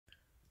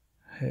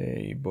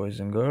Hey boys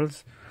and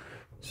girls,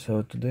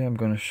 so today I'm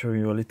going to show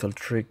you a little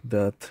trick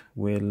that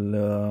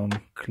will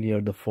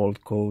clear the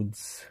fault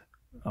codes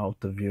out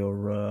of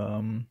your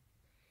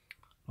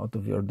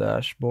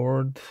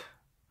dashboard.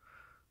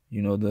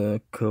 You know, the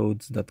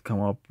codes that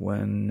come up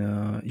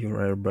when your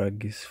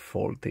airbag is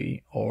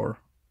faulty or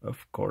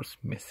of course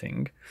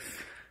missing.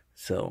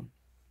 So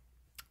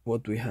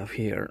what we have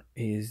here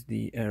is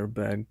the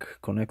airbag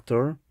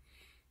connector,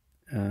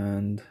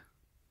 and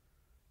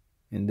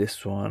in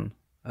this one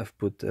I've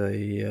put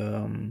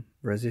a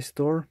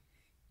resistor.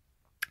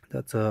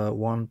 That's a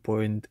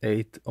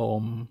 1.8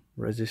 ohm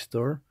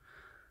resistor.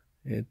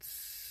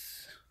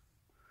 It's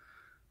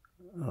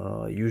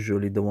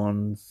usually the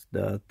ones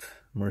that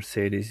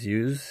Mercedes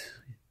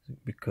use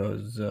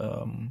because,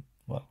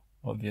 well,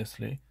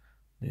 obviously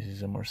this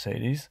is a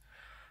Mercedes.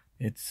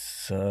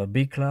 It's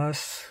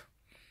B-class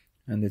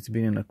and it's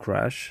been in a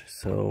crash,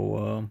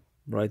 so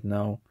right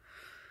now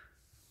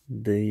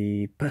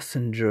the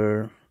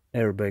passenger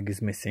airbag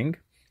is missing.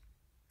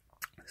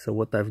 So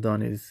what I've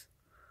done is,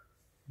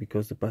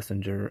 because the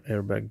passenger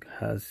airbag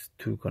has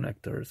two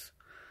connectors,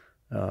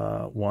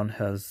 one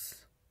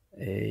has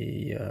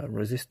a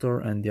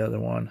resistor and the other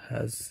one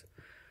has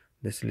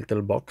this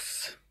little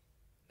box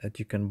that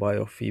you can buy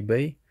off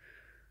eBay.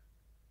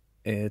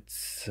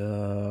 It's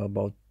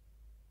about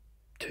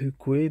 £2,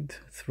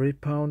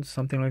 £3,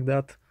 something like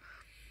that.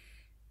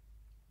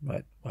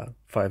 Right, well,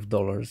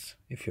 $5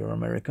 if you're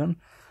American.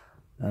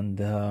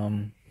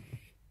 And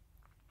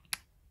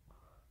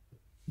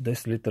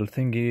this little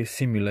thingy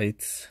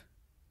simulates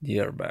the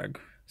airbag.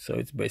 So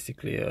it's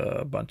basically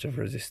a bunch of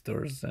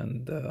resistors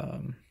and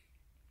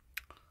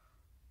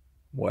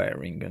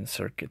wiring and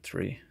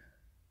circuitry.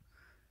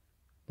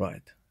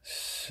 Right,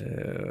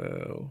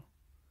 so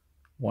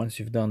once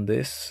you've done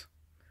this,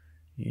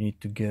 you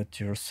need to get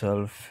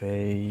yourself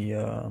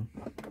a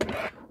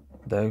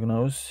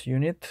diagnose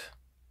unit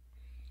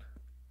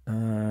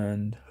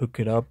and hook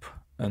it up,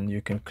 and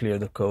you can clear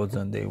the codes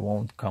and they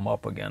won't come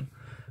up again.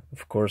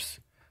 Of course,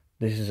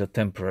 this is a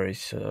temporary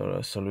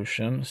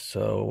solution,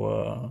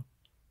 so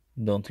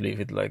don't leave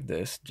it like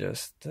this.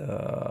 Just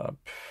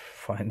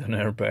find an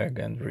airbag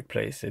and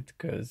replace it,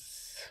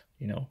 because,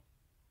 you know,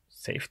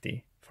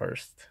 safety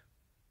first.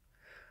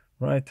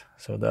 Right,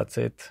 so that's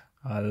it.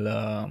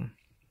 I'll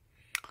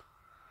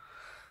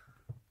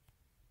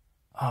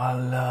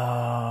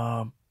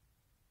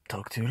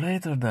talk to you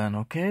later then,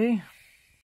 okay?